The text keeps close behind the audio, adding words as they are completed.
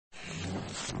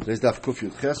Today's daf Kuf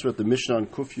Yud Ches. We're at the Mishnah on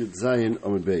Kuf Yud Zayin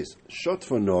Amud Beis. Shot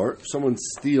for nor. If someone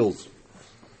steals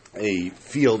a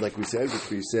field, like we said, which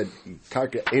we said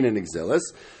karka ein an exelis.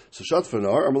 So shot for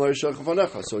nor. Amalei shach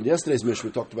fanecha. So in yesterday's Mishnah,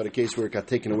 we talked about a case where it got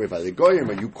taken away by the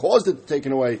goyim, and you caused it to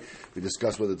taken away. We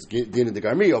discussed whether it's din in the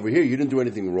garmi. Over here, you didn't do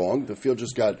anything wrong. The field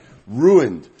just got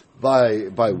ruined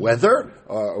by weather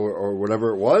or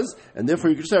whatever it was, and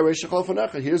therefore you could say Reish Shachal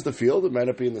Fanecha. Here's the field; it might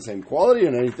not be in the same quality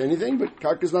and anything, but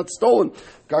karka is not stolen.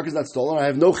 Karka is not stolen. I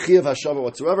have no chiyuv hashava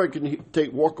whatsoever. I can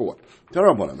walk away.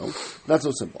 Not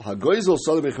so simple. Hagoizel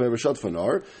salim echmei b'shot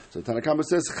fanar. So Tanakama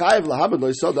says chayiv lahabed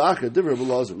lo yisod achad divrei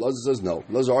b'lazar. Lazar says no.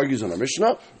 Lazar argues on our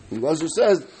Mishnah, and Lazar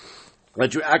says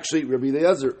that you actually, Rabbi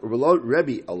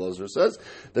Elazar says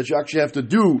that you actually have to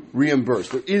do reimburse.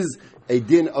 There is a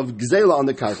din of gzela on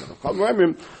the karka.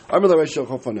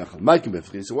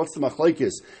 So what's the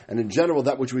machlekes? And in general,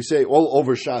 that which we say all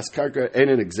over shas karka and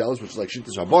in exelis, which is like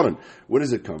shittas rabbanon. Where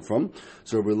does it come from?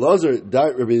 So Rabbi Elazar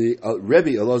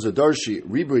darshi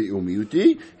ribui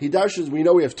umiuti. He darshes. We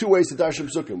know we have two ways to darsh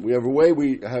psukim. We have a way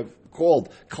we have called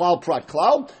klal prat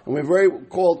klal, and we have a way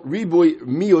called ribui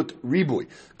miut ribui.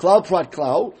 Klal prat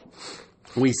klal,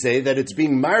 we say that it's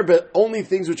being marbe only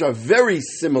things which are very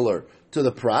similar to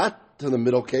the prat, to the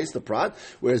middle case, the prat,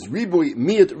 whereas ribui,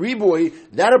 miut, ribui,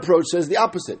 that approach says the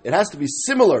opposite. It has to be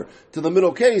similar to the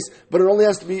middle case, but it only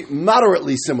has to be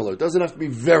moderately similar. It doesn't have to be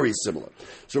very similar.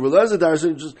 So just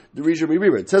the reason we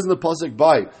read it. It says in the pasuk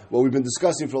by what we've been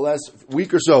discussing for the last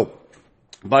week or so,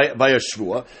 by a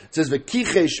shvua, it says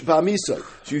v'kichesh v'amisay.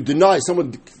 So you deny,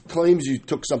 someone claims you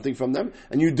took something from them,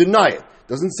 and you deny it.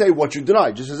 Doesn't say what you deny,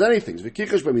 it just says anything.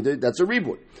 V'kichesh v'amisay, that's a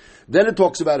ribui. Then it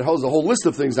talks about, it has a whole list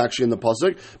of things actually in the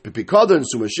pasuk. Pipikadon,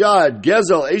 sumashad,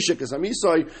 gezel, eshek,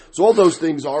 esamisai. So all those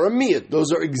things are a miyat.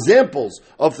 Those are examples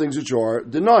of things which you are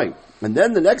denying. And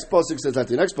then the next pasuk says, at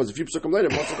the next pasuk, a few pasukim later,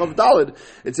 pasuk of Daled,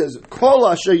 it says, kol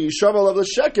asher yishav of the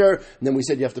sheker. And then we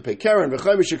said you have to pay karen,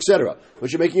 v'chaimish, etc.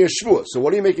 But you're making a shvua. So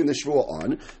what are you making the shvua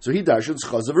on? So he darshans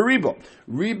chaz of a riba.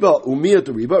 Riba umiyat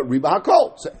riba, riba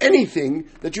hakol. So anything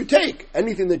that you take,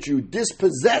 anything that you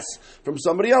dispossess from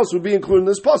somebody else would be included in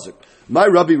this pasuk. My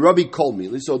Rabbi called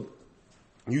me. So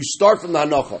you start from the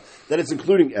hanacha that it's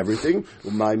including everything.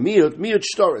 My miyut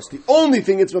shtaris. The only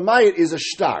thing it's mamayit is a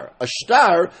shtar. A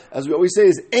shtar, as we always say,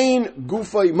 is ein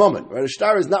gufay moment. Right? A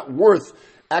shtar is not worth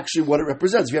actually what it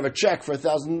represents. If you have a check for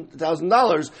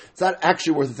 $1,000, it's not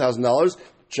actually worth $1,000.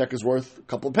 Check is worth a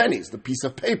couple of pennies, the piece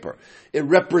of paper. It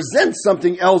represents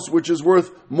something else which is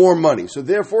worth more money. So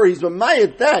therefore, he's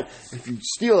mamayit that if you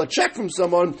steal a check from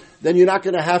someone, then you're not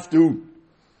going to have to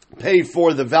pay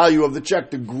for the value of the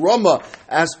check, the grumma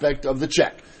aspect of the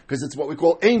check, because it's what we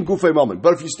call ein gufay moment.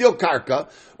 But if you steal karka,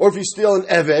 or if you steal an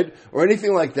eved, or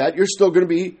anything like that, you're still going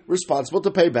to be responsible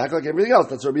to pay back like everything else.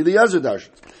 That's Rabbi Elazar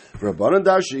darshan. Rabbanan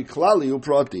darshi klali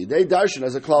uprati. They darshan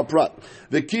as a klal prat.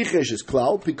 The kichesh is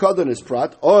klal, pikadon is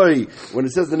prat. Oi, when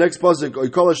it says the next pasuk, oi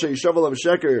kol asher yishav alav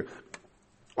sheker,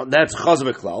 that's chaz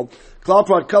v'klal. Klal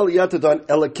prat kal yatadan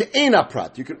ela ke'ena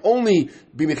prat. You can only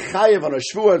be mechayev on a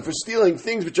shvua and for stealing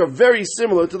things which are very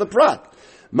similar to the prat.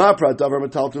 Ma prat davar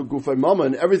metaltu gufay mama,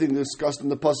 and everything discussed in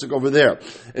the pasuk over there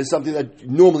is something that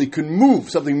normally can move,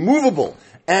 something movable,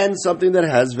 and something that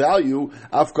has value.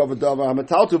 Afkav davar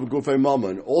metaltu gufay mama,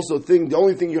 and also the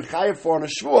only thing you're chayev for on a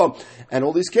shvua, and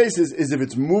all these cases is if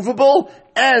it's movable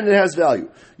and it has value.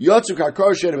 Yotzu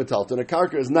karkar she'ena metaltu, and a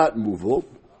karka is not movable.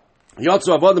 In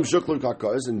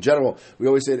general, we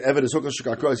always say an eved is hukal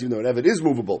shukakos, even though an eved is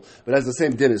movable, but has the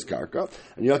same din as karka.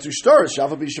 And yatsu shtaris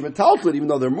shafa b'shemetaltlit, even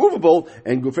though they're movable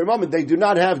and gufei moment, they do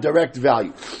not have direct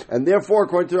value. And therefore,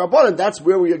 according to Rabbanan, that's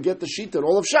where we get the sheet and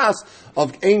all of Shas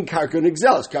of ein karka and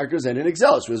exelis. Karka is ein and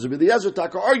exelis. Whereas Rabbi Elazar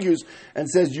Taka argues and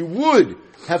says you would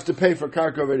have to pay for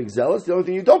karka and exelis. The only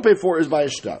thing you don't pay for is by a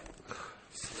shtar.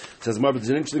 Says Marbet, it's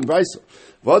an interesting brayso.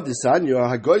 If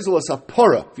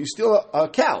you steal a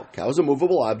cow is a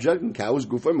movable object, and cow is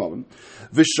gufay moment.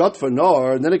 V'shot for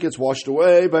nar, and then it gets washed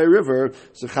away by a river.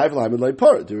 So chayv l'hamed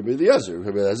leipar. To Rabbi Elazar.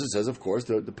 Rabbi Elazar says, of course,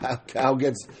 the cow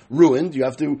gets ruined. You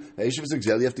have to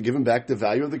give him back the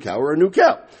value of the cow or a new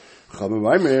cow. I'm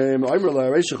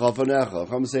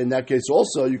saying in that case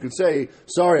also, you could say,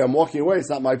 sorry, I'm walking away, it's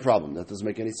not my problem. That doesn't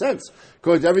make any sense.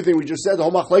 According to everything we just said, the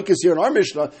whole machlekes here in our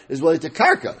Mishnah is related to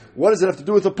karka. What does it have to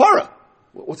do with the para?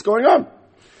 What's going on?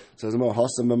 Says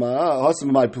Hasam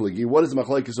b'may piligi. What is the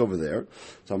machlekes over there?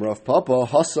 So I'm Rav Papa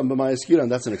Hasam b'may eskina,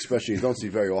 and that's an expression you don't see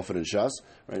very often in Shas.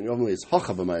 Right? Normally it's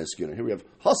Hacha b'may eskina. Here we have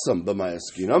Hasam b'may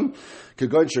eskina.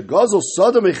 Kegoin shegazel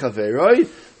sada mechaveroi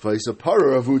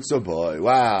v'isapara avutza boy.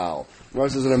 Wow,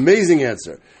 this is an amazing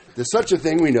answer. there's such a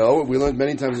thing we know, we learned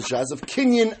many times in Shas, of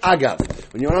kinyan agav.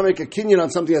 When you want to make a kinyan on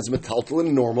something that's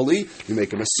metaltalin, normally you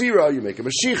make a masira, you make a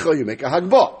mashicha, you make a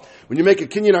hagbah. When you make a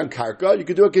kinyan on karka, you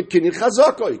could do a kinyan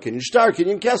chazaka, you kinyan shtar,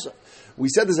 kinyan kesa. We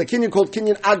said there's a kinyan called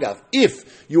kinyan agav.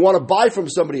 If you want to buy from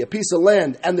somebody a piece of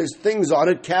land and there's things on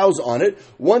it, cows on it,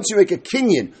 once you make a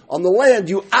kinyan on the land,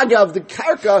 you agav the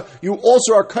karka, you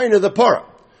also are kind of the para.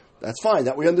 That's fine,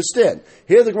 that we understand.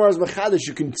 Here the Gemara is mechadish,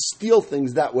 you can steal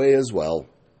things that way as well.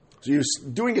 So you're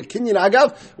doing a kinyan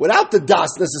agav without the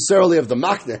das necessarily of the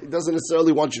makneh. He doesn't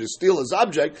necessarily want you to steal his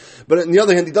object, but on the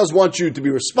other hand, he does want you to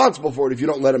be responsible for it if you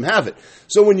don't let him have it.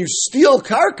 So when you steal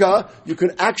karka, you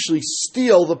can actually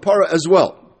steal the para as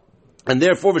well. And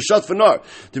therefore, v'shat v'nar,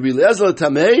 to be le'ezel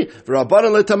l'tamei,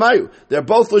 v'rabbanan l'tamayu. They're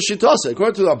both l'shitase.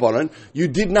 According to the Rabbanan, you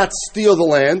did not steal the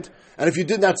land, and if you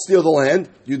did not steal the land,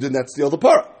 you did not steal the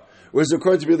para. Whereas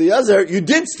according to Eliezer, you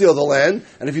did steal the land,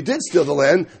 and if you did steal the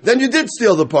land, then you did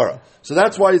steal the para. So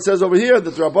that's why it says over here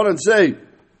that the Rabbanan say,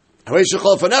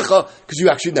 because you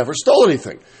actually never stole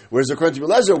anything. Whereas according to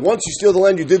Eliezer, once you steal the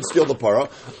land, you did steal the para.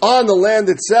 On the land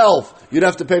itself, you'd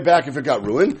have to pay back if it got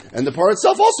ruined, and the para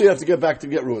itself also you have to get back to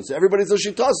get ruined. So everybody's a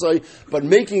shitasai, but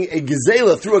making a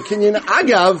gezela through a kinyan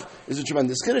agav is a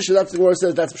tremendous chiddush. So that's the Gemara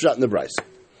says that's pshat in the Bryce.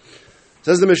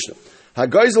 Says the Mishnah.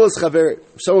 Hagaizel is chaver.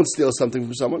 If someone steals something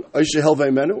from someone, or he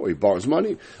borrows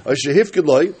money, or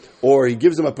he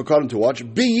gives him a pekadim to watch.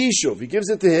 Be yishuv. He gives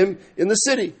it to him in the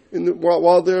city,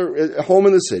 while they're at home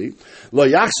in the city. Lo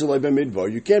yachzul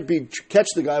midbar. You can't catch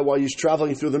the guy while he's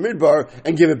traveling through the midbar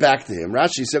and give it back to him.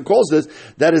 Rashi calls this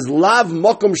that is lav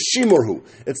makom shimurhu.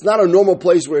 It's not a normal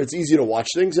place where it's easy to watch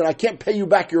things, and I can't pay you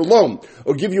back your loan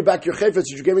or give you back your chayfetz that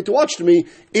you gave me to watch to me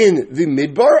in the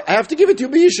midbar. I have to give it to you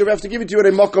be yishuv. I have to give it to you in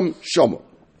a makom shomer.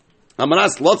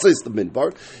 Amanas lotzes the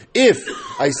midbar. If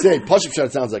I say Pashut Pshat,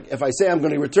 it sounds like if I say I'm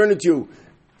going to return it to you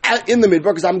in the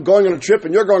midbar because I'm going on a trip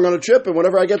and you're going on a trip, and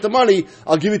whenever I get the money,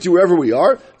 I'll give it to you wherever we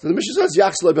are. So the Mishnah says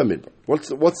Yachzlei b'midbar. What's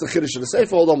the chiddush of the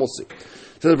sefer? Hold on, we'll see.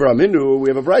 So the Braminu, we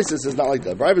have a brayso that says not like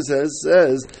that. Brayso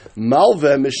says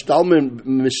Malve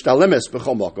mishtalemes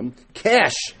b'chol makom,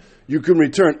 cash you can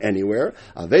return anywhere.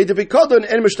 Aveda b'kodon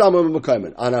and mishtalmem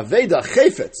b'mekaymen. On aveda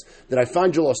chayfetz that I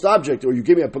find your lost object, or you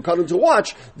give me a pekadon to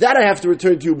watch, that I have to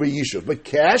return to you b'yishuv. But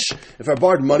cash, if I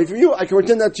borrowed money from you, I can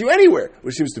return that to you anywhere,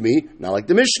 which seems to me not like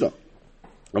the Mishnah.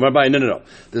 No.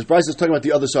 This price is talking about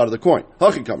the other side of the coin.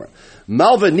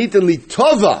 Malva nitan li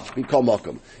tova mikol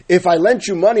makom. If I lent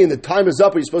you money and the time is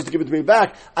up and you're supposed to give it to me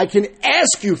back, I can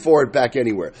ask you for it back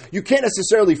anywhere. You can't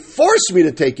necessarily force me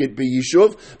to take it, be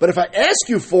yishuv, but if I ask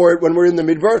you for it when we're in the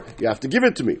midbar, you have to give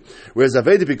it to me. Whereas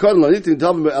aveda pikodon la nitan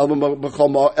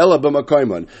tova ela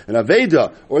b'makayman. And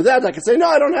aveda, or that, I can say, no,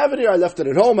 I don't have it here. I left it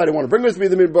at home. I didn't want to bring it with me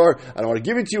to the midbar. I don't want to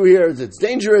give it to you here. It's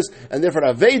dangerous. And therefore,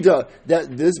 aveda,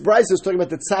 that this price is talking about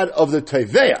the tzad of the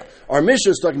teveya. Our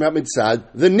Mishnah is talking about mitzad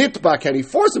the nitba. Can he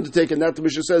force him to take it? And that the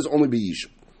Mishnah says only be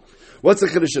yishuv. What's the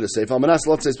chiddush of the sefer?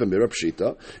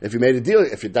 If you made a deal,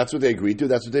 if that's what they agreed to,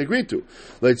 that's what they agreed to.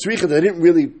 They didn't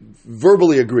really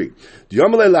verbally agree.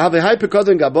 Reuven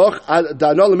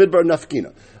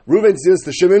says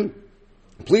to Shimon,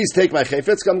 please take my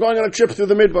chayfetz, I'm going on a trip through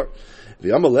the midbar.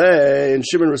 And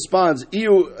Shimon responds, I'm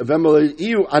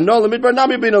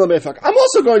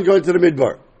also going to the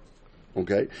midbar.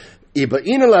 Okay? So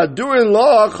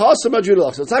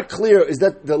it's not clear, is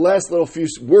that the last little few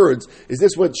words, is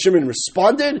this what Shimon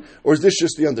responded, or is this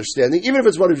just the understanding? Even if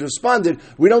it's what he responded,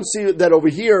 we don't see that over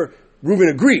here, Reuven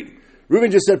agreed.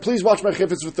 Reuven just said, please watch my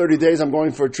chayfetz for 30 days, I'm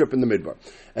going for a trip in the midbar.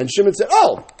 And Shimon said,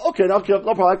 oh, okay, no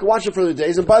problem, I can watch it for 30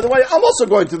 days, and by the way, I'm also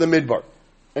going to the midbar.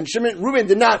 And Reuven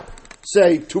did not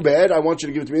say, too bad, I want you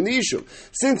to give it to me in the issue.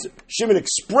 Since Shimon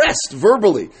expressed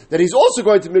verbally that he's also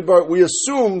going to midbar, we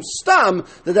assume, stam,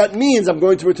 that means I'm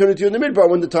going to return it to you in the midbar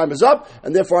when the time is up,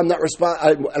 and therefore I'm not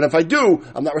and if I do,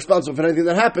 I'm not responsible for anything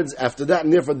that happens after that,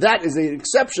 and therefore that is an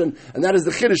exception, and that is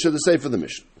the chiddush of the sefer of the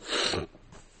Mishnah.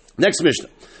 Next Mishnah.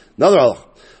 Another halach.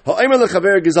 If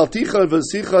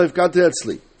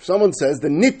someone says the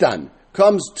nitan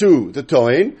comes to the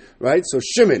toin, right? So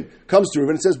Shimon comes to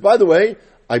Reuven and says, by the way,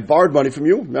 I borrowed money from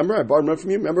you. Remember, I borrowed money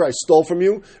from you. Remember, I stole from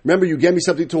you. Remember, you gave me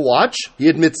something to watch. He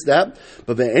admits that.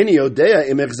 But I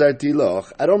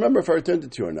don't remember if I returned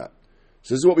it to you or not.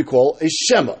 So this is what we call a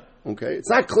shema. Okay, it's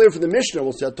not clear for the Mishnah.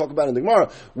 We'll talk about it in the Gemara.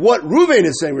 What Reuven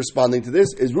is saying, responding to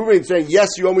this, is Reuven saying,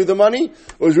 yes, you owe me the money?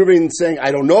 Or is Reuven saying,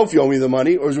 I don't know if you owe me the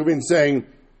money? Or is Reuven saying,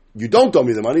 you don't owe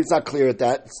me the money? It's not clear at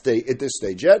this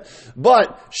stage yet.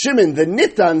 But Shimon, the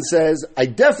Nitan, says, I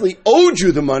definitely owed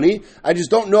you the money. I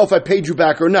just don't know if I paid you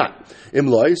back or not.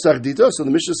 Imloi, Sardito. So the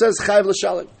Mishnah says, Chayv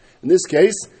l'shalem. In this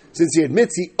case, since he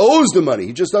admits he owes the money,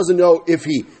 he just doesn't know if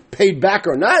he paid back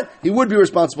or not, he would be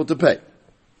responsible to pay.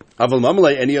 If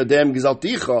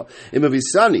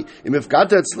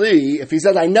he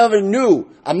says, I never knew,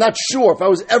 I'm not sure if I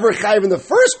was ever chayiv in the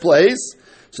first place,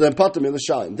 so then patam in the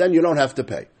shalim. Then you don't have to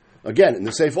pay. Again, in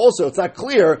the safe also, it's not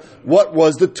clear what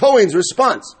was the Toin's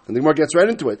response. And the Gemara gets right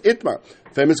into it. Itmar,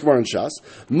 famous Gemara in Shas.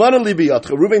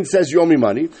 Reuven says, you owe me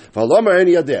money. And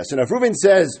if Reuven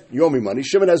says, you owe me money,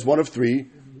 Shimon has one of three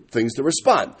things to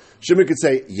respond. Shimon could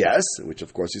say yes, in which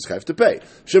of course he's chayav to pay.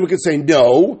 Shimon could say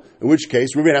no, in which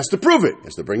case Reuven has to prove it. He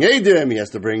has to bring Eidim, he has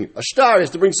to bring a star, he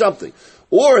has to bring something.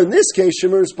 Or in this case,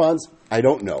 Shimon responds, I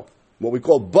don't know. What we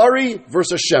call Bari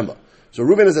versus Shema. So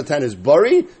Reuven as a ten is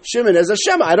Bari, Shimon as a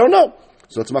Shema, I don't know.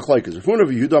 So it's machlokes. If one of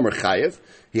Yehuda Amar Chayev,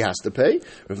 he has to pay.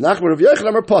 If Nachman of Yochanan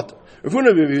Amar Potter. If one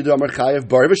of Yehuda Amar Chayev,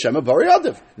 Bari v'Shema, Bari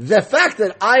Adiv. The fact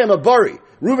that I am a Bari,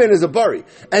 Reuven is a Bari,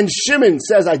 and Shimon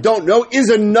says I don't know, is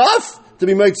enough to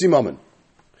be Meitzi Mammon.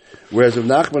 Whereas if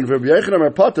Nachman of Yochanan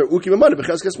Amar Potter, Uki Mammon,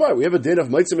 B'Ches Kesmar, we have a din of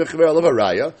Meitzi Mechaver Alav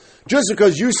Araya. Just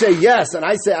because you say yes and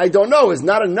I say I don't know is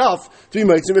not enough to be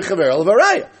Meitzi Mechaver Alav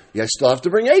Araya. You still have to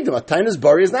bring Eidim. A Tainas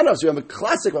Bari is not enough. So you have a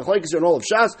classic machlokes in all of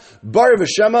Shas, Bari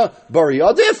v'Shema, Bari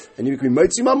Adif, and you can be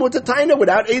Meitzi Mammon with the Taina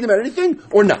without Eidim or anything,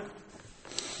 or not.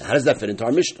 How does that fit into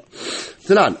our Mishnah?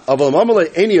 Tanan,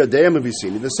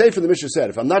 the Sefer of the Mishnah said,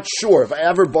 if I'm not sure if I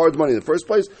ever borrowed money in the first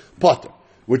place, Potter,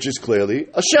 which is clearly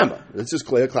a Shema. This is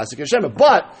clearly a classic Shema.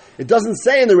 But it doesn't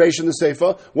say in the Reish in the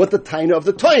Sefer what the Taina of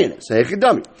the Toyin is. If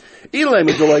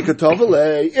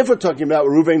we're talking about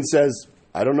Reuven says,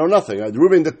 I don't know nothing.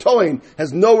 Reuven, the Toyin,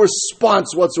 has no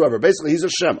response whatsoever. Basically, he's a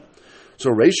Shema. So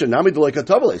Reisha, Nami Delay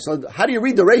Katavale. So how do you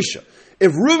read the Reisha?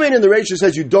 If Reuven in the Reisha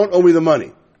says, you don't owe me the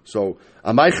money, so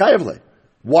am I chayav le?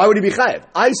 Why would he be chayav?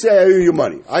 I say I owe you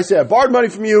money. I say I borrowed money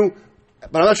from you,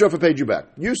 but I'm not sure if I paid you back.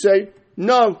 You say,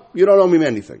 no, you don't owe me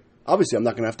anything. Obviously, I'm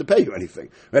not going to have to pay you anything.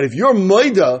 Right? If you're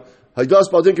moida,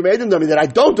 that I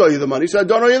don't owe you the money, so I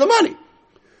don't owe you the money.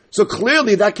 So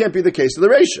clearly that can't be the case of the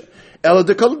Reisha. Must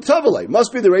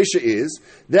be the Reisha is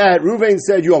that Reuven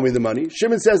said, you owe me the money.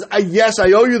 Shimon says, yes,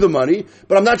 I owe you the money,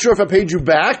 but I'm not sure if I paid you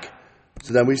back.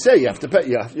 So then we say you have to pay,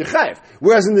 you're chayiv.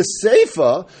 Whereas in the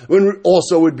Seifa, when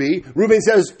also would be, Reuven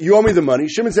says, you owe me the money.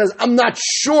 Shimon says, I'm not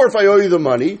sure if I owe you the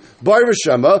money. Bar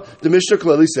V'Shema, the Mishnah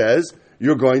clearly says,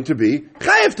 you're going to be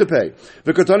chayiv to pay.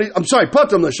 I'm sorry,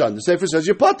 patam l'shan. The Sefer says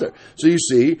you're pater. So you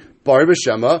see, Bar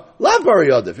V'Shema, lav Bar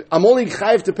Yadav. I'm only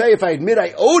chayiv to pay if I admit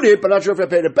I owed it, but not sure if I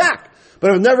paid it back.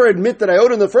 But if I never admit that I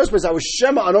owed it in the first place, I was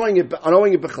Shema unknowing it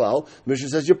b'chlal, the Mishnah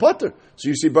says you're pater. So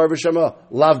you see, Bar V'Shema,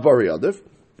 lav Bar Yadav.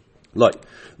 We're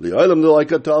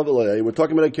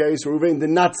talking about a case where Reuven did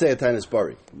not say a Tainas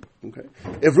Bari. Okay.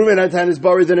 If Reuven had Tainas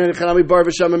Bari, then in Echanami Bar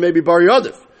V'Shema maybe Bar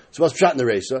Yodif. So what's shot in the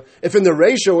Reisha? If in the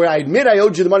Reisha where I admit I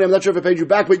owed you the money, I'm not sure if I paid you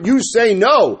back, but you say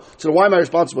no, so why am I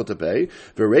responsible to pay?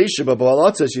 The Reisha,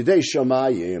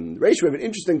 we have an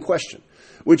interesting question,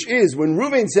 which is when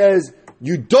Reuven says,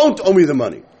 you don't owe me the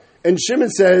money, and Shimon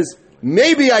says,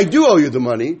 maybe I do owe you the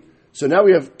money, so now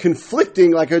we have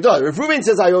conflicting like Hadadah. If Reuven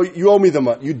says, you owe me the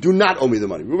money, you do not owe me the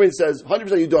money. Reuven says,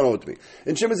 100% you don't owe it to me.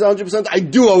 And Shimon says, 100% I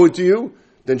do owe it to you.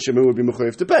 Then Shimon would be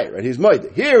mechuyev to pay, right? He's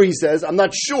moed. Here he says, I'm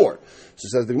not sure. So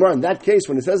says the Gemara, in that case,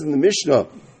 when it says in the Mishnah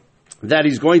that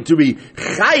he's going to be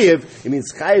chayiv, it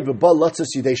means chayiv b'ba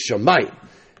latzas yidei shamayim.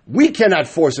 We cannot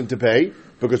force him to pay,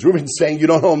 because Reuben's saying you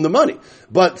don't owe him the money.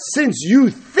 But since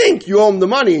you think you owe him the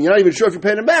money and you're not even sure if you're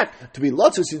paying him back, to be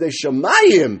latzos yidei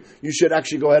shamayim, you should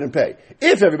actually go ahead and pay.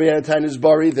 If everybody had a Tainas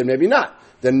Bari, then maybe not.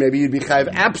 Then maybe you'd be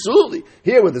chayiv absolutely.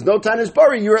 Here, when there's no Tainas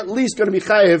Bari, you're at least going to be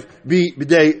chayiv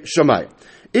b'dei shamayim.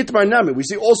 Itmar Nami, we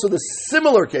see also the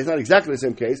similar case, not exactly the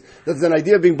same case, that's an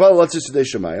idea of being Baal Latzis Yidei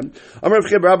Shamayim. Amar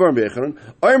V'chib Rabba Ram Becharon,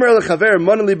 Omer Lechaver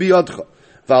Manali Biyadcha.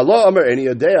 V'alo Amar Eni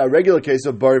Yadei, a regular case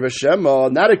of Bar V'Shema,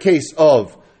 not a case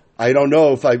of, I don't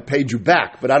know if I paid you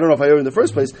back, but I don't know if I owe you in the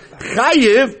first place.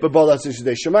 Chayiv b'Baal Latzis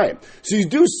Yidei Shamayim. So you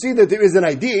do see that there is an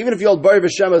idea, even if you hold Bar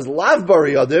V'Shema as Lav Bar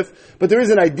Yadif, but there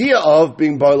is an idea of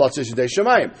being Baal Latzis Yidei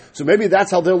Shamayim. So maybe that's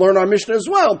how they'll learn our Mishnah as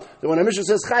well. That when our Mishnah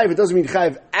says Chayiv, it doesn't mean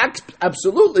Chayiv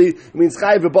absolutely, it means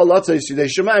Chayiv b'Baal Latzis Yidei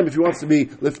Shamayim if he wants to be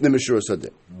Lifnei Mishur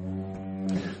Sadeh.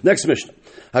 Next Mishnah.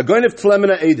 Hagoynev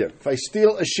Tlemena Eder. If I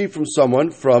steal a sheep from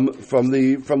someone from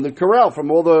the corral,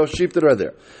 from all the sheep that are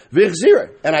there, Vichzira,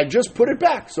 and I just put it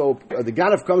back. So the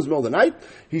Ganav comes in the middle of the night,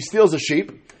 he steals a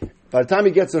sheep. By the time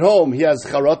he gets it home, he has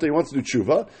charata, he wants to do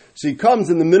tshuva. So he comes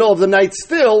in the middle of the night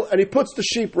still, and he puts the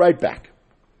sheep right back.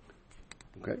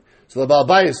 Okay, so the Baal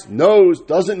Bayis knows,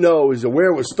 doesn't know, is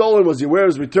aware it was stolen, was he aware it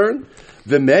was returned?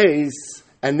 V'meis.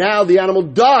 And now the animal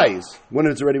dies when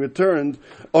it's already returned,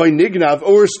 or nignav,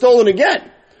 or stolen again.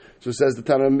 So it says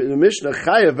the Mishnah,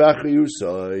 Chayev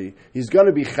v'achriyusai. He's going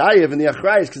to be Chayev in the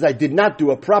Achrayus because I did not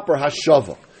do a proper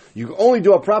Hashava. You can only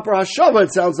do a proper Hashava,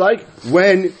 it sounds like,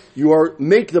 when you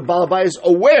make the Balabayas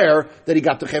aware that he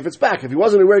got the Chefetz back. If he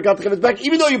wasn't aware he got the Chefetz back,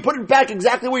 even though you put it back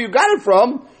exactly where you got it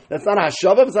from, that's not a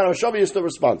Hashava. If it's not a Hashava, you're still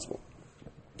responsible.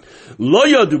 Lo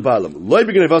yadu balam, lo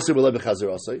b'gnevasei v'lo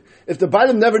b'chazerasei. If the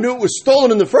balam never knew it was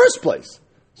stolen in the first place,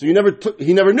 so he never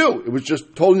knew. It was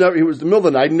just told. It was the middle of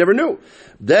the night. He never knew.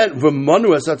 Then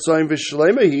v'manu esatzayim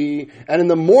v'shleimehi, and in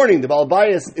the morning the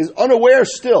Balabayas is unaware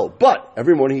still. But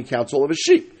every morning he counts all of his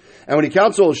sheep, and when he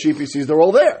counts all his sheep, he sees they're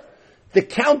all there. The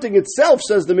counting itself,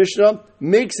 says the Mishnah,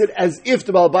 makes it as if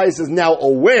the Balabayas is now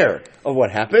aware of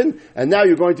what happened, and now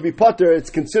you're going to be pater. It's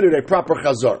considered a proper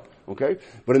chazar. Okay,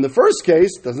 but in the first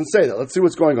case, it doesn't say that. Let's see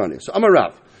what's going on here. So Amar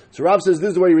Rav. So Rav says this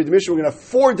is the way you read the Mishnah. We're going to have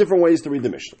 4 different ways to read the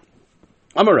Mishnah.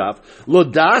 Amar Rav, lo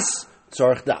das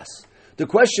tzarich das. The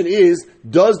question is,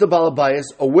 does the Balabayas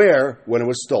aware when it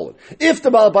was stolen? If the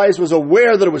Balabayas was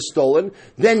aware that it was stolen,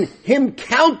 then him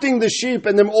counting the sheep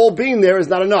and them all being there is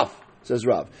not enough, says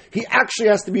Rav. He actually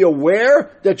has to be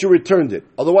aware that you returned it.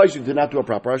 Otherwise, you did not do a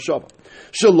proper hashava.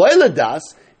 Shaloi ladas,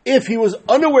 if he was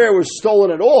unaware it was stolen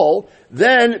at all,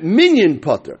 then minyan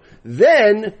putter.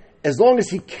 Then, as long as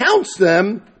he counts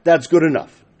them, that's good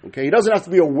enough. Okay, he doesn't have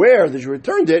to be aware that you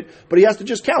returned it, but he has to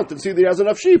just count and see that he has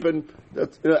enough sheep, and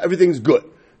everything's good.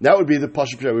 That would be the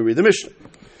Pashup we read the Mishnah.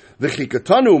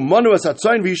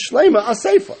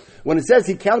 When it says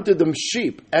he counted them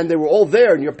sheep and they were all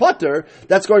there in your putter,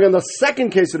 that's going on the second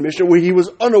case of the Mishnah where he was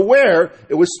unaware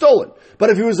it was stolen. But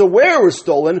if he was aware it was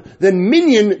stolen, then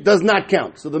minyan does not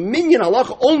count. So the minyan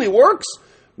halacha only works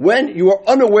when you are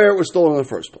unaware it was stolen in the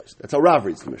first place. That's how Rav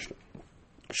reads the Mishnah.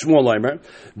 Shmuel Leimer,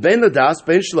 Ben Ladas,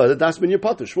 Ben Shalai, Ladas Ben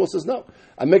Yapater. Shmuel says no.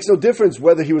 It makes no difference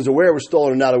whether he was aware it was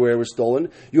stolen or not aware it was stolen.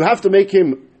 You have to make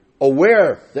him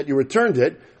aware that you returned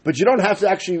it, but you don't have to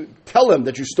actually tell him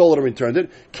that you stole it or returned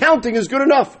it. Counting is good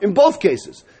enough in both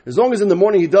cases. As long as in the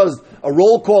morning he does a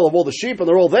roll call of all the sheep and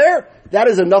they're all there, that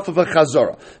is enough of a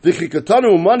chazara.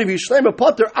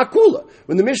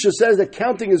 When the Mishnah says that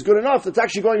counting is good enough, it's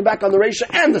actually going back on the Reisha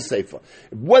and the Seifa.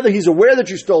 Whether he's aware that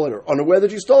you stole it or unaware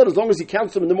that you stole it, as long as he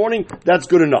counts them in the morning, that's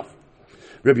good enough.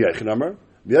 Rabbi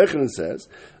Yochanan says,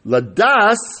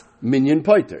 Ladas minyan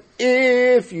poiter.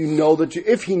 If he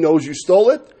knows you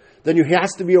stole it, then he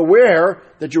has to be aware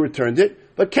that you returned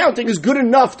it. But counting is good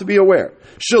enough to be aware.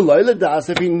 Shaloi ladas,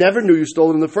 if he never knew you stole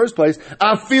it in the first place,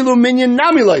 afilu minyan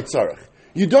nami lo tzarich.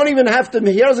 He doesn't even have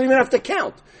to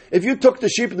count. If you took the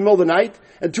sheep in the middle of the night,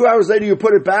 and 2 hours later you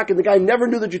put it back, and the guy never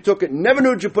knew that you took it, never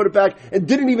knew that you put it back, and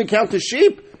didn't even count the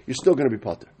sheep, you're still going to be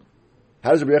potter. How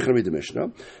does Rabbi Yochanan read the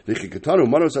Mishnah?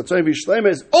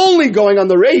 Is only going on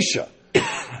the Reisha.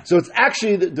 So it's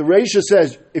actually, the Reisha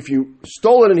says, if you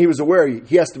stole it and he was aware,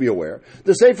 he has to be aware.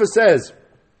 The Seifa says,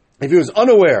 if he was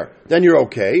unaware, then you're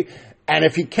okay. And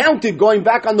if he counted going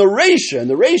back on the Reisha, and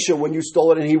the Reisha, when you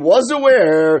stole it and he was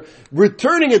aware,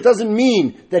 returning it doesn't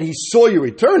mean that he saw you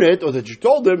return it, or that you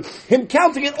told him. Him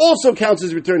counting it also counts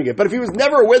as returning it. But if he was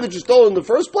never aware that you stole it in the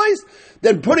first place,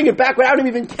 then putting it back without him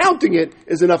even counting it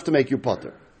is enough to make you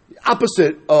potter. The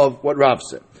opposite of what Rav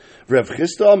said. Rav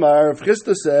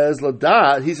Chisda says,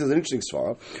 Ladas, he says an interesting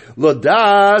svara,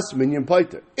 Ladas minyan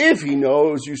poiter. If he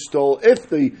knows you stole, if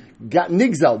the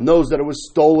Nigzal knows that it was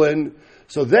stolen,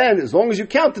 so then, as long as you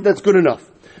count it, that's good enough.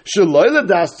 Shaloi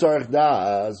ladas tzarich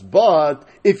das, but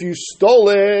if you stole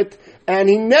it, and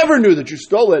he never knew that you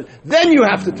stole it, then you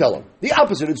have to tell him. The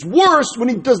opposite, it's worse when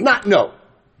he does not know.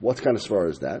 What kind of svara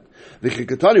is that? It's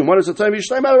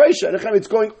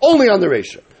going only on the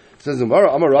Reisha. It says,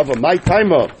 Amar Rava, my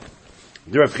timer.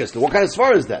 What kind of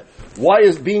svara is that? Why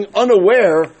is being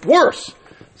unaware worse?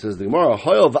 Says the Gemara,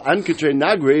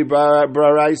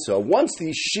 once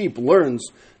the sheep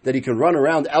learns that he can run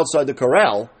around outside the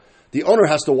corral, the owner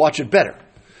has to watch it better.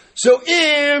 So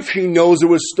if he knows it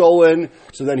was stolen,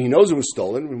 so then he knows it was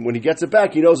stolen. When he gets it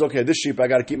back, he knows, okay, this sheep I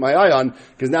got to keep my eye on,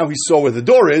 because now he saw where the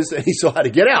door is and he saw how to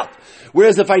get out.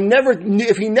 Whereas if he never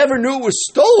knew it was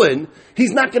stolen,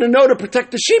 he's not going to know to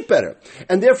protect the sheep better.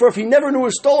 And therefore, if he never knew it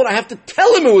was stolen, I have to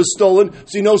tell him it was stolen,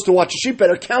 so he knows to watch the sheep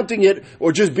better. Counting it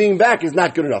or just being back is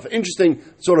not good enough. Interesting,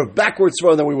 sort of backwards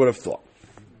throw than we would have thought.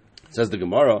 Says the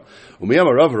Gemara, if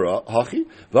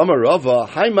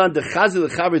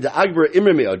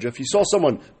you saw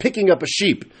someone picking up a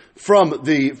sheep from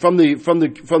the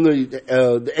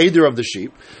eder of the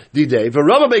sheep, and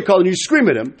you scream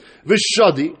at him,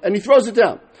 and he throws it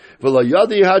down.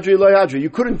 You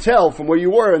couldn't tell from where you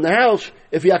were in the house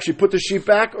if he actually put the sheep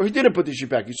back or he didn't put the sheep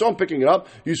back. You saw him picking it up,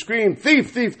 you screamed,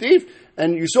 thief, thief, thief,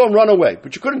 and you saw him run away.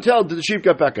 But you couldn't tell, did the sheep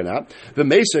get back or not? The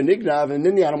mesa nignav, and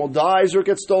then the animal dies or it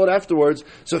gets stolen afterwards.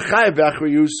 So chayav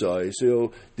b'achriyusai.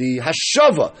 So the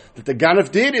hashava that the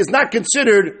ganef did is not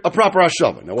considered a proper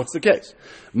hashava. Now what's the case?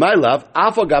 My love,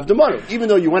 afa gav demanu. Even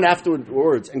though you went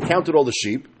afterwards and counted all the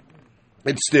sheep,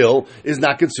 it still is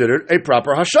not considered a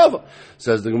proper hashava,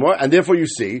 says the Gemara, and therefore you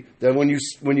see that when you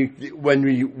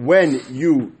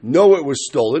know it was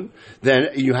stolen, then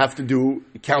you have to do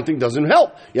counting. Doesn't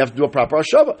help. You have to do a proper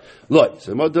hashava.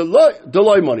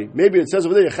 Deloy money. Maybe it says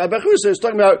over there, it's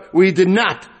talking about we did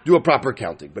not do a proper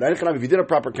counting. But if you did a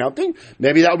proper counting,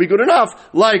 maybe that would be good enough.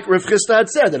 Like Rav Chisda had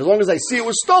said, that as long as I see it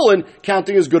was stolen,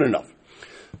 counting is good enough.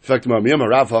 In fact,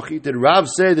 did Rav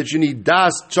say that you need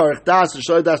das, tzarech das, and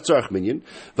shoy das, tzarech minyan?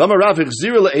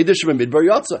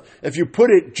 If you put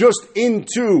it just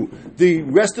into the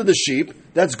rest of the sheep,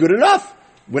 that's good enough.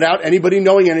 Without anybody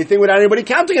knowing anything, without anybody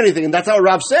counting anything. And that's how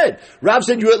Rav said. Rav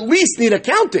said you at least need a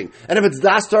counting. And if it's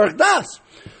das, tzarech das.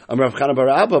 Rav Chana bar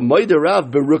Abba, moide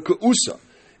Rav berukuusa.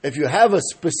 If you have a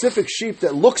specific sheep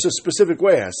that looks a specific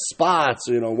way, has spots,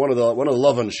 one of the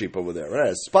Lavan sheep over there, right?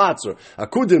 Has spots or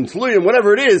akudim, tluyim,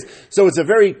 whatever it is, so it's a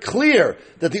very clear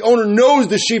that the owner knows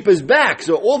the sheep is back.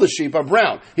 So all the sheep are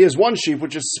brown. He has one sheep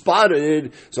which is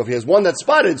spotted. So if he has one that's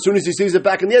spotted, as soon as he sees it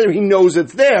back in the other, he knows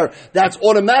it's there. That's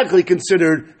automatically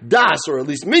considered das, or at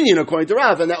least minyan, according to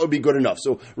Rav, and that would be good enough.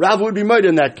 So Rav would be made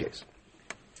in that case.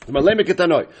 This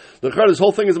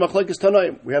whole thing is a machlekes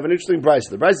tanoi. We have an interesting brisa.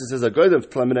 The brisa says a goyd of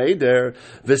tlemenei there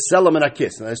v'selam and a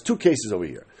kiss. Now there's two cases over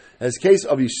here. There's a case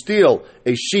of you steal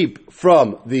a sheep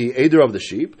from the eder of the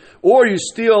sheep, or you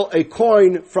steal a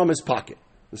coin from his pocket.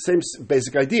 The same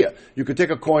basic idea. You could take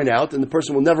a coin out, and the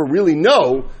person will never really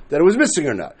know that it was missing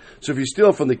or not. So if you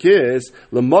steal from the kids,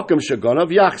 l'makam shaganav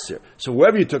yachzir. So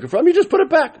wherever you took it from, you just put it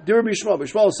back. Dir Rabbi Yishmael.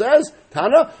 Yishmael says,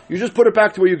 Tana, you just put it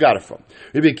back to where you got it from.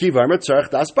 Rabbi Akiva Amar tzarech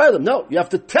das bailam. No, you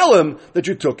have to tell him that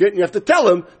you took it, and you have to tell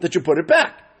him that you put it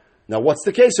back. Now, what's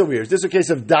the case over here? Is this a case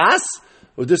of das,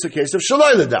 or is this a case of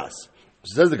shaloi das?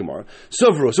 Says the Gemara.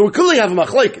 So we clearly have a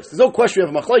machlekes. There's no question we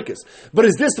have a machlekes. But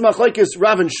is this the machlekes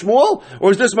Rav and Shmuel, or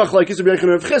is this machlekes Rabbi Yechon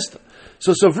and Rav Chisda?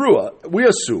 So Savrua, we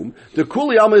assume the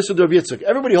Kuli Alma Yisud Rav Yitzchak.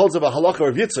 Everybody holds up a halacha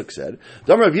Rav Yitzchak said.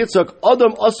 Rav Yitzchak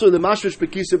Adam Asur Lemashvish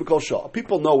Bekisi B'Kol Shah.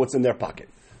 People know what's in their pocket.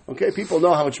 Okay, people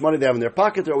know how much money they have in their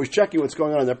pocket. They're always checking what's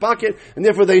going on in their pocket, and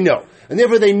therefore they know. And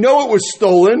therefore they know it was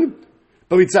stolen.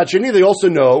 But mitzad sheni, they also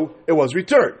know it was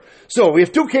returned. So we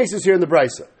have two cases here in the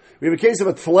brisa. We have a case of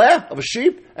a tleh, of a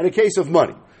sheep, and a case of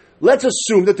money. Let's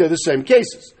assume that they're the same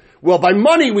cases. Well, by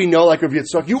money we know, like Rav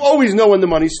Yitzchak, you always know when the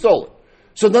money's stolen.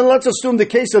 So then let's assume the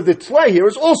case of the tleh here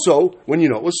is also when you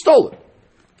know it was stolen.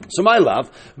 So my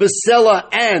love, Besela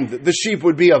and the sheep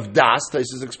would be of das,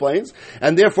 Taisus explains,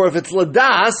 and therefore if it's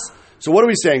ladas, so what are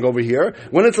we saying over here?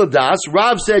 When it's ladas,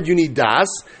 Rav said you need das,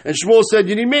 and Shmuel said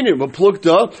you need minyan. But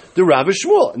plukta, the Rav is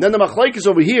Shmuel. And then the machlekes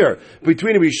over here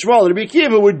between Rabbi Shmuel and Rabbi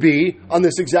Akiva would be on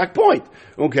this exact point.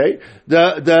 Okay?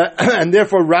 And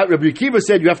therefore Rabbi Akiva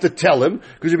said you have to tell him,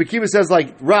 because Rabbi Akiva says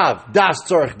like Rav, das,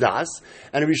 tzorech das.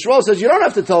 And Rabbi Shmuel says you don't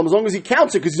have to tell him as long as he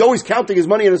counts it, because he's always counting his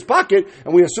money in his pocket,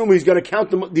 and we assume he's going to count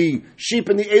the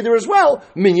sheep in the eder as well.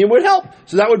 Minyan would help.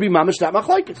 So that would be mamash that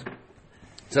machlekes.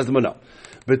 Says the Mano.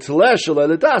 But will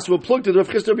plug to the Rav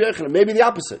Chisda Rabbi Yochanan. Maybe the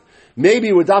opposite.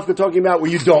 Maybe we're dafka talking about what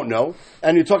you don't know,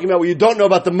 and you're talking about what you don't know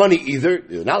about the money either,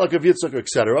 not like Rav Yitzchak,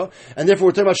 etc. And therefore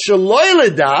we're talking about shaloi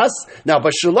ledas. Now,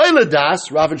 by shaloi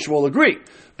ledas, Rav and Shmuel agree.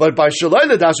 But by shaloi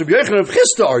ledas, Rabbi Yochanan and Rav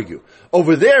Chisda argue.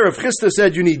 Over there, Rav Chisda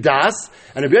said you need das,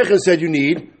 and Rabbi Yochanan said you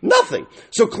need nothing.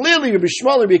 So clearly, Rabbi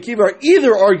Shmuel and Rabbi Akiva are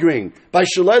either arguing by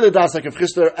shaloi ledas like Rav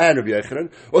Chisda and Rabbi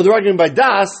Yochanan, or they're arguing by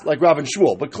das like Rav and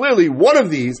Shmuel. But clearly, one of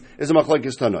these is a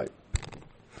machlekes tanai.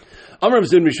 Amar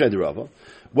Zin Mishneh Rava.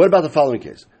 What about the following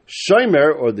case?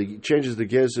 Shomer, or the changes the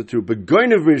case to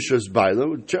begoinav rishus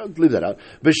bailam. Leave that out.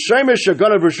 B'shomer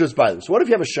shaganav rishus bailam. So what if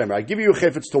you have a shomer? I give you a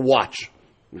chayfetz to watch.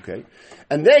 Okay,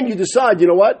 and then you decide, you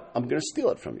know what? I'm going to steal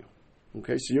it from you.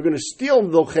 Okay, so you're going to steal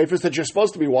the chayfetz that you're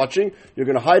supposed to be watching. You're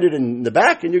going to hide it in the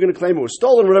back, and you're going to claim it was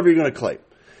stolen. Whatever you're going to claim,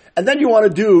 and then you want to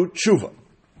do tshuva.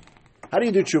 How do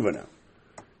you do tshuva now?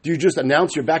 Do you just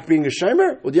announce you're back being a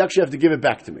shomer, or do you actually have to give it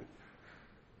back to me?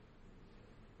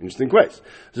 Interesting question.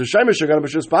 So if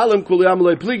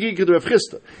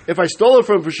I stole it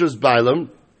from Rishus Bailam,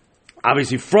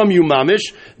 obviously from you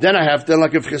mamish, then I have to,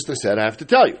 like if Chisda said, I have to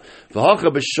tell you.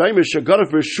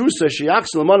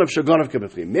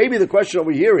 Maybe the question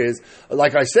over here is,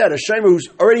 like I said, a shamer who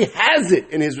already has it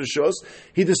in his rishus,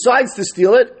 he decides to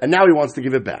steal it, and now he wants to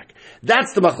give it back.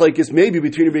 That's the machlekes maybe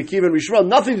between Rebbe Akiva and Rishon,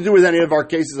 nothing to do with any of our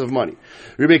cases of money.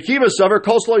 Rebbe Akiva saver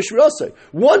kol shlo yishriose.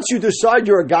 Once you decide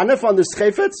you're a ganef on this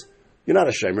chayfetz, you're not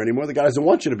a shamer anymore. The guy doesn't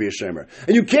want you to be a shamer.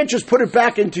 And you can't just put it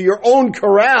back into your own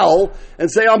corral and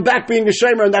say, I'm back being a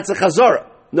shamer, and that's a chazara.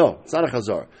 No, it's not a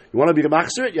chazara. You want to be a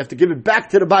machzir it, you have to give it back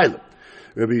to the bailim.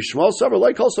 Rabbi Yishmael Savar,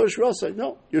 like also Shmuel said,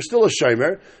 no, you're still a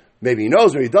shamer. Maybe he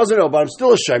knows, maybe he doesn't know, but I'm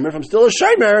still a shamer. If I'm still a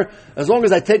shamer, as long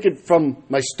as I take it from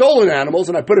my stolen animals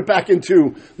and I put it back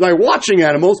into my watching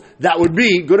animals, that would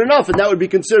be good enough, and that would be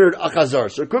considered a chazar.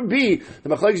 So it could be the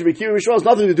machlekes Rebbe Akiva Rishon has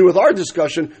nothing to do with our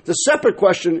discussion. It's a separate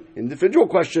question, individual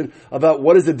question about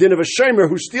what is the din of a shamer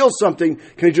who steals something.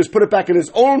 Can he just put it back in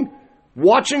his own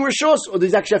watching rishos, or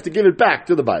does he actually have to give it back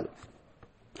to the bailim?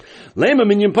 Lema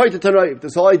minyan paita tanoim.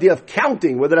 This whole idea of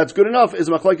counting, whether that's good enough, is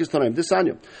machlekes tanoim. This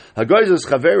anya. Hagoyzes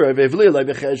chavera ve'evli elei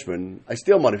becheshbon. I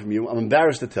steal money from you. I'm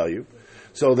embarrassed to tell you.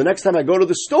 So the next time I go to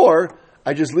the store,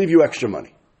 I just leave you extra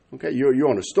money. Okay, you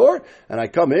own a store, and I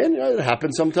come in. It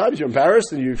happens sometimes. You're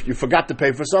embarrassed, and you forgot to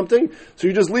pay for something, so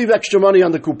you just leave extra money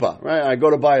on the kupa. Right? I go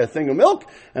to buy a thing of milk,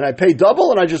 and I pay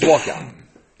double, and I just walk out.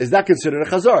 Is that considered a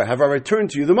chazar? Have I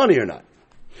returned to you the money or not?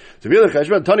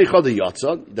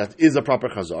 That is a proper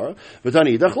chazara.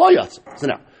 So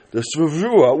now, the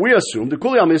Svavua, we assume, the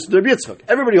Kuliyam is the Reb Yitzchak.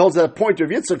 Everybody holds that point. Reb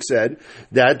Yitzchak said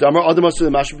that,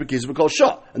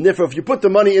 and therefore if you put the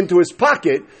money into his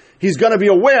pocket, he's going to be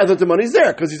aware that the money's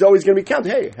there, because he's always going to be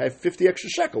counting, hey, I have 50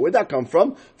 extra shekel. Where'd that come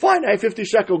from? Fine, I have 50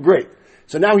 shekel, great.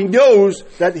 So now he knows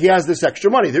that he has this extra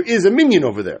money. There is a minion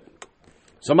over there.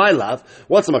 So my laugh,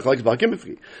 what's the machlekes b'hakim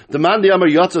b'fri? The man the amar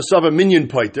yatsa sava minion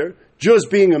poiter. Just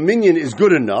being a minion is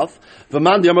good enough. The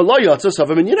man the amar lo yatsa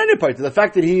sava minion any poiter. The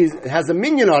fact that he has a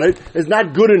minion on it is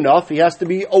not good enough. He has to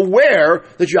be aware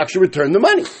that you actually return the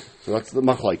money. So that's the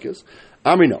machlekes.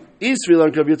 Amrino.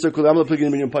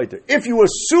 If you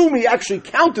assume he actually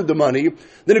counted the money,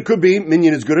 then it could be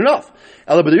minion is good enough.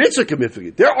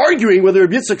 They're arguing whether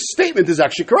Reb Yitzchak's statement is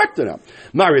actually correct or not.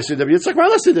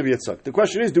 The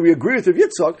question is, do we agree with Reb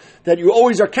Yitzchak that you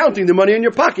always are counting the money in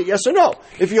your pocket? Yes or no?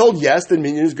 If you hold yes, then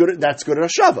minion is good. That's good at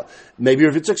Hashava. Maybe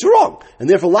Reb Yitzchak's wrong, and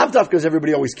therefore lavdafka is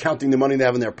everybody always counting the money they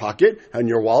have in their pocket and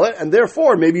your wallet, and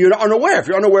therefore maybe you're unaware. If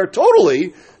you're unaware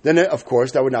totally, then of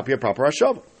course that would not be a proper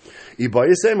Hashava.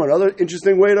 Another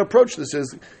interesting way to approach this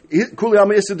is if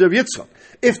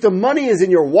the money is in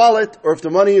your wallet or if the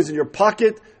money is in your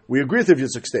pocket, we agree with the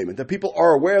Yitzchak statement that people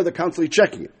are aware, they're constantly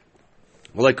checking it.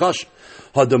 If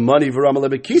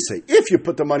you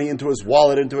put the money into his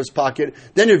wallet, into his pocket,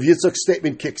 then your Yitzchak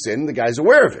statement kicks in, the guy's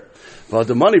aware of it. But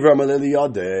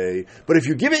if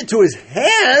you give it to his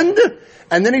hand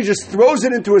and then he just throws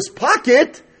it into his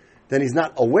pocket, then he's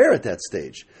not aware at that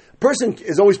stage. Person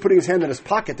is always putting his hand in his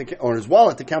pocket or in his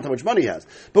wallet to count how much money he has.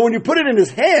 But when you put it in his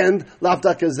hand,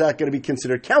 lavdaka is that going to be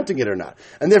considered counting it or not?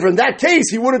 And therefore, in that case,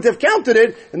 he wouldn't have counted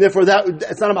it, and therefore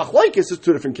it's not a machlokes, it's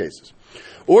two different cases.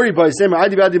 Or it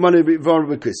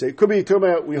could be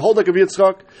we hold like a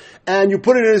Yitzchak, and you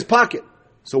put it in his pocket.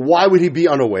 So why would he be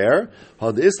unaware?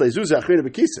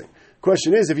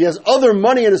 Question is, if he has other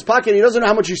money in his pocket, he doesn't know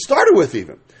how much he started with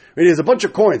even. He has a bunch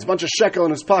of coins, a bunch of shekel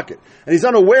in his pocket, and he's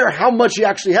unaware how much he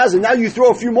actually has, and now you throw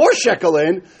a few more shekel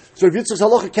in, so if Yitzchak's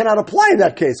halacha cannot apply in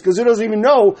that case, because he doesn't even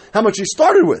know how much he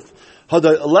started with.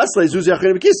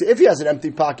 If he has an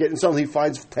empty pocket, and suddenly he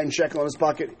finds 10 shekel in his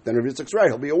pocket, then if Yitzchak's right,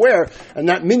 he'll be aware, and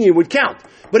that minion would count.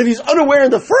 But if he's unaware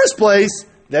in the first place,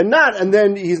 then not, and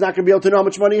then he's not going to be able to know how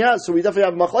much money he has. So we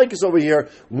definitely have machlekes over here.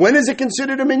 When is it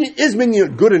considered a minion? Is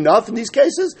minion good enough in these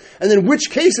cases? And then which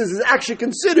cases is actually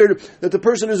considered that the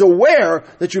person is aware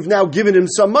that you've now given him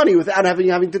some money without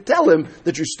having to tell him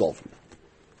that you stole from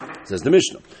him? Says the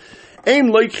Mishnah. We have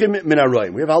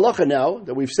halacha now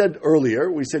that we've said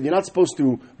earlier. We said you're not supposed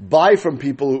to buy from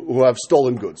people who have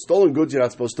stolen goods. Stolen goods you're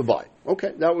not supposed to buy.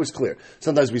 Okay, that was clear.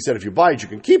 Sometimes we said if you buy it, you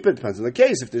can keep it. Depends on the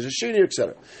case, if there's a sheni,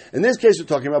 etc. In this case, we're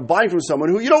talking about buying from someone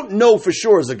who you don't know for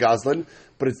sure is a gazlan,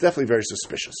 but it's definitely very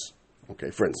suspicious.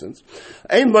 Okay, for instance,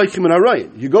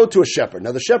 you go to a shepherd.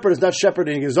 Now the shepherd is not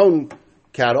shepherding his own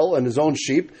cattle and his own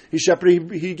sheep.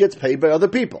 He gets paid by other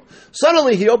people.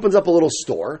 Suddenly he opens up a little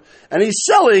store and he's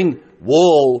selling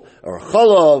wool or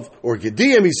chalav or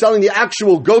gediyim. He's selling the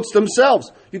actual goats themselves.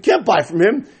 You can't buy from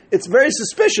him. it's very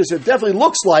suspicious. It definitely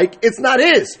looks like it's not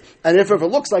his. And if it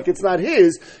looks like it's not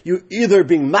his, you either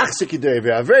being machzik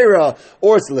avera,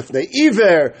 or it's lifnei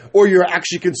iver, or you're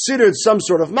actually considered some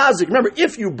sort of mazik. Remember,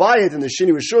 if you buy it in the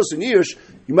shini rishos and yush,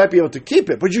 you might be able to keep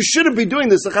it, but you shouldn't be doing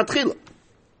this lechatchila.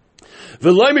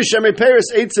 If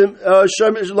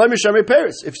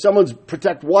someone's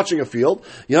watching a field,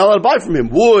 you're not allowed to buy from him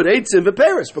wood, eitzim,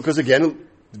 v'peris, because again,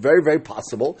 it's very, very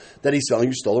possible that he's selling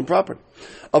you stolen property.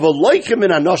 Of a loikim in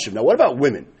anoshim. Now, what about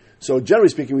women? So, generally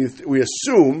speaking, we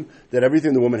assume that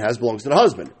everything the woman has belongs to the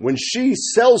husband. When she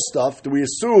sells stuff, do we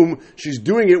assume she's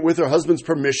doing it with her husband's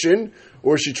permission,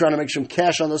 or is she trying to make some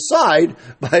cash on the side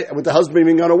with the husband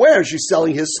being unaware and she's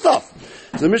selling his stuff?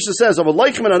 So the Mishnah says, "Of a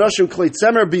loikim and anoshim klei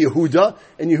tzemer be Yehuda."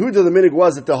 In Yehuda, the minig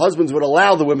was that the husbands would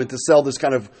allow the women to sell this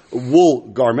kind of wool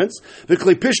garments. The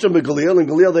klei pishtam beGalil. In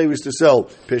Galil, they used to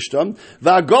sell pishtam.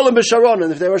 Va'agolim b'Sharon,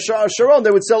 and if they were Sharon, they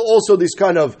would sell also these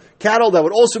kind of cattle. That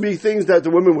would also be things that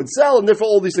the women would sell, and therefore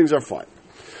all these things are fine.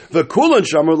 The kulan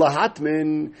shamur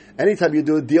lahatmin. Anytime you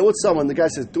do a deal with someone, the guy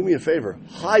says, "Do me a favor,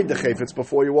 hide the chayfetz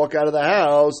before you walk out of the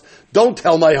house. Don't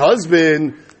tell my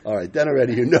husband." All right, then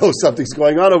already you know something's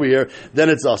going on over here. Then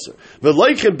it's usher. The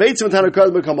loikim beitzim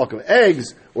tanakad become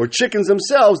eggs or chickens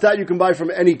themselves that you can buy from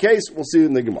any case. We'll see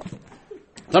in the Gemara.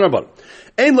 Tanabad.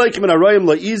 Ein loikim and arayim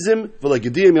laizim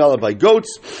v'lagediyim yalla by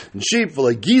goats and sheep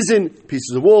v'lagizin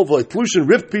pieces of wool v'lagplushin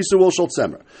ripped piece of wool shel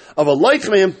tzemer of a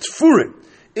loikim tfurin.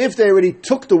 If they already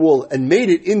took the wool and made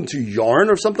it into yarn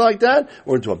or something like that,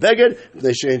 or into a beged,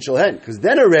 they shein shalhen. Because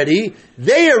then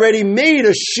they already made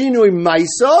a shinui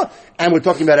maisa, and we're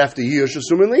talking about after years,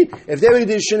 assumingly. If they already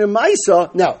did shinui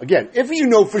maisa, now, again, if you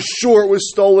know for sure it was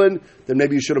stolen, then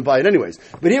maybe you shouldn't buy it anyways.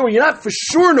 But here, when you're not for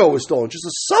sure know it was stolen, just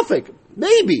a suffix,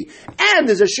 maybe, and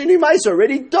there's a shinui maisa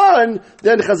already done,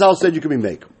 then Chazal said you can be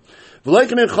make. If you have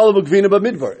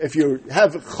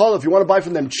chalav, if you want to buy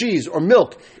from them cheese or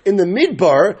milk in the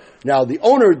midbar, now the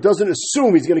owner doesn't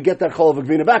assume he's going to get that chalav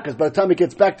gvina back, because by the time it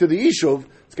gets back to the ishuv,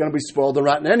 it's going to be spoiled and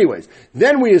rotten anyways.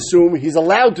 Then we assume he's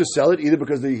allowed to sell it, either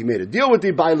because he made a deal with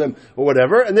the bailim or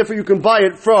whatever, and therefore you can buy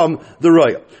it from the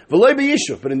royal. But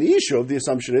in the ishuv, the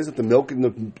assumption is that the milk and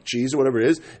the cheese or whatever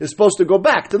it is supposed to go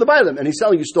back to the bailim, and he's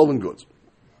selling you stolen goods.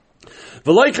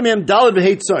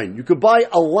 You could buy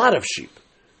a lot of sheep.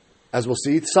 As we'll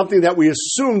see, something that we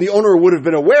assume the owner would have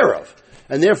been aware of.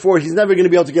 And therefore, he's never going to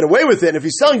be able to get away with it. And if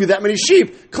he's selling you that many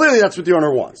sheep, clearly that's what the owner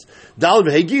wants. Dal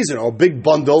v'hegizin, or a big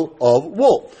bundle of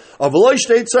wool. Of v'loy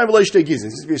shtei tzayim v'loy shtei gizin.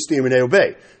 This is be a steam and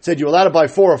obey. Said you're allowed to buy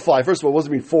 4 or 5. First of all, what does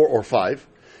it mean 4 or 5?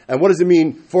 And what does it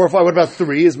mean 4 or 5? What about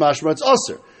 3 is mashma, it's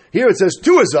usr. Here it says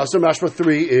 2 is usr, mashma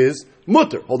 3 is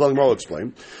mutter. Hold on, I'll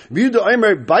explain. If they're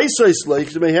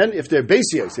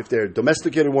basias, if they're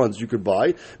domesticated ones, you could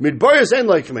buy. Midbariyas ain't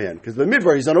like command, because the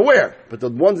midbar is unaware, but the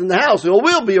ones in the house he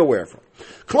will be aware from.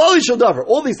 Klali shel davar.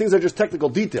 All these things are just technical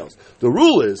details. The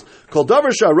rule is kol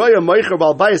davar sharaya meicher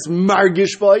bal bayis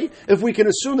margish by. If we can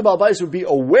assume the bal bayis would be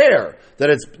aware that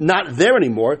it's not there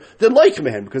anymore, then like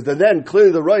command, because then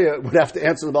clearly the raya would have to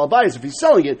answer the bal bayis. If he's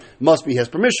selling it, must be his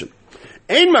permission.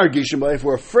 Ein margishim, if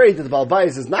we're afraid that the Baal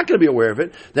Bayis is not going to be aware of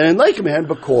it, then in Leichemahan,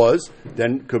 because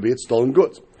then could be it's stolen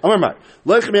goods. Amar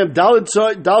Leichemahan dalad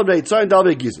tzayin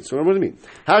dalad gizin. So what does it mean?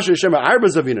 Hashem shema arba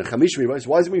zavina chamish mibayis.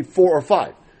 Why does it mean 4 or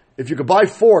 5? If you could buy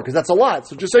 4, because that's a lot,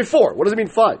 so just say 4. What does it mean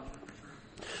 5?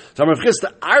 So Amar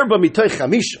Chista arba mitoy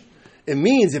chamisha. It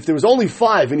means if there was only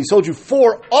 5 and he sold you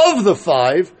 4 of the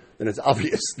 5, then it's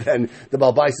obvious. Then the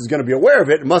Baal Bayis is going to be aware of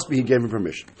it. It must be he gave him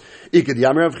permission. Doesn't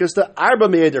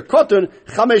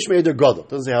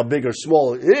say how big or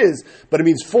small it is, but it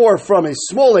means 4 from a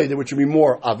small eder, which would be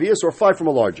more obvious, or 5 from a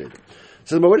large eder.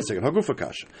 So wait a second. Hagufa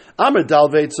kasha. Amar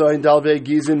dalvei tzayin dalvei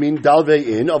gizin mean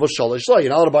dalvei in of a shalish loy. You're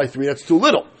not allowed to buy 3. That's too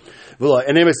little.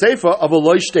 And name a seifa of a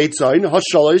loy shtei tzayin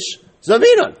hashalish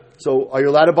zavinan. So are you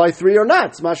allowed to buy 3 or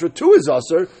not? Smash with 2 is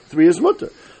usher, 3 is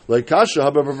mutter. Like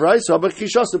kasha,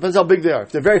 depends how big they are.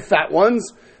 If they're very fat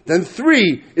ones, then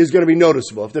 3 is going to be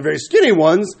noticeable. If they're very skinny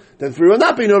ones, then 3 will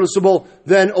not be noticeable.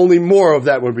 Then only more of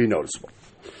that would be noticeable.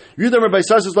 Yehuda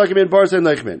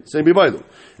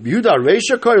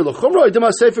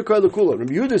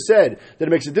said that it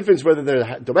makes a difference whether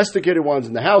they're domesticated ones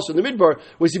in the house or in the midbar.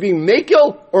 Was he being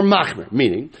mekel or machmer?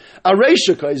 Meaning, a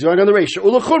reisha is going on the reisha.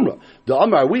 Ulachumra. The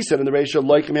Amar, we said in the reisha,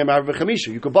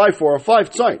 you could buy 4 or 5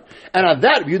 tzayin. And on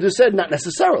that, Yehuda said, not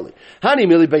necessarily. Hani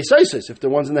mili beisaisis, if the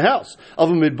one's in the house. Of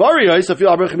a midbariyais, I feel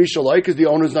Abra Chamisha like, because the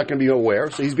owner's not going to be aware,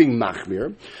 so he's being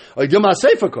machmir. You're going on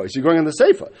the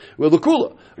seifa. Well,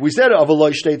 Lakula. We said of a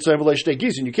loy shtei tzayin, of a loy shtei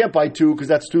gizin. You can't buy 2 because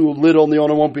that's too little and the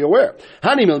owner won't be aware.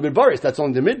 Hani mil midbaris, that's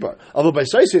only the midbar. Of a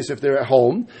beisaisis, if they're at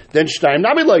home, then shtayim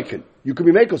nami loikin. you could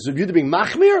be mekel. So Yehuda being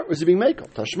machmir, or is he being mekel?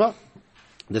 Tashma.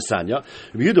 The Sanya,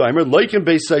 Yehuda Aimer, Leikim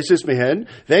Beis Saisis Mehen,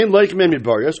 Vein Leikim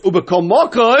Midbarias, Ubekol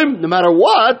Makim, no matter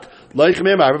what, Leikim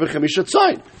Arba Chemishat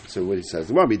Tzayin. So what he says,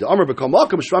 the Amar Bekol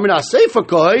Makim, Shvamina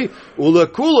Seifakai, Ula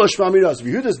Kula Shvamina. So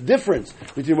Yehuda's difference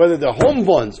between whether they're home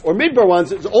ones or midbar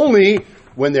ones is only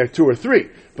when they're 2 or 3.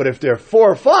 But if they're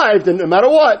 4 or 5, then no matter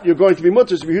what, you're going to be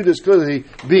mutter. So Yehuda is clearly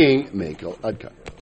being mekel. Adkan.